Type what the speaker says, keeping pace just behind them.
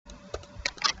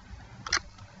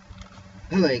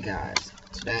Hello guys,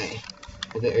 today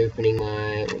I'll be opening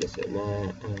my,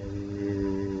 my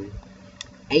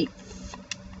 8th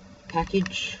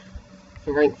package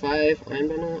for rank 5 Iron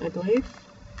Banner, I believe.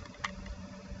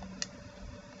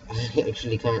 I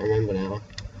actually can't remember now.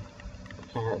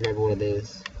 I can't remember what it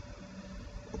is.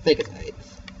 I think it's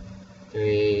 8th.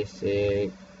 3,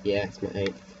 6, yeah, it's my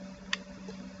 8th.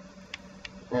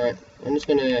 Alright, I'm just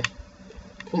gonna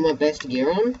put my best gear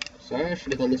on. Sorry, I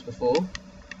should have done this before.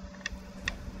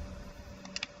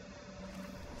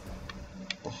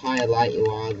 The higher light you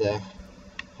are, the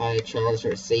higher chance to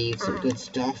receive some good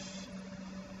stuff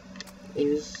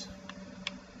is.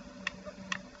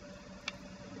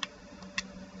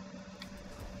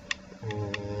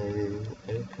 Oh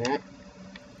crap.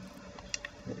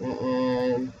 Put that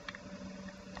on.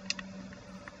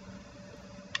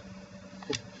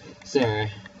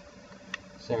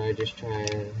 Sorry, just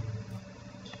trying.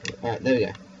 Alright, there we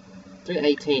go.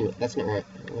 318, that's not right.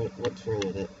 What's wrong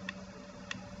with it?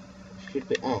 Should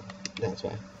be, oh, that's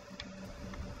why.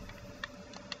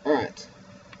 Alright,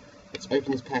 let's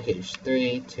open this package.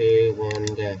 3, 2, 1,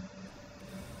 go.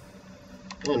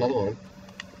 Oh, another one.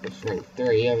 It's rank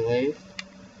 3, I believe.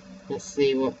 Let's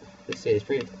see what this is.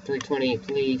 320,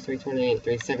 please. 328,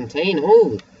 317.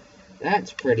 Oh,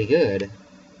 that's pretty good.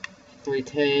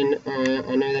 310.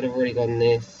 I know that I've already gotten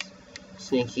this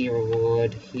sneaky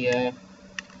reward here.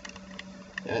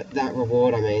 That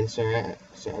reward, I mean, so I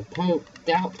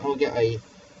doubt I'll get a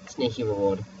sneaky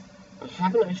reward. I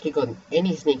haven't actually gotten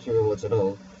any sneaky rewards at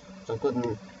all. So I've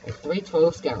gotten a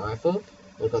 312 scout rifle,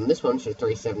 I've gotten this one, which is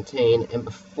 317, and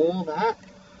before that,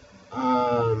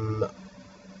 oh,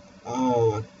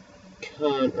 I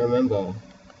can't remember.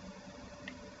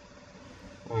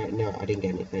 Alright, no, I didn't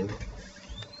get anything.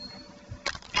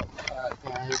 Alright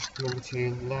guys, remember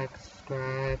to like,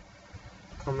 subscribe,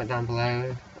 comment down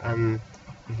below,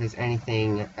 if there's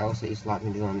anything else that you'd like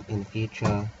me to do in the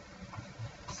future,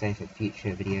 say for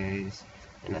future videos,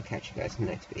 and I'll catch you guys in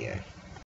the next video.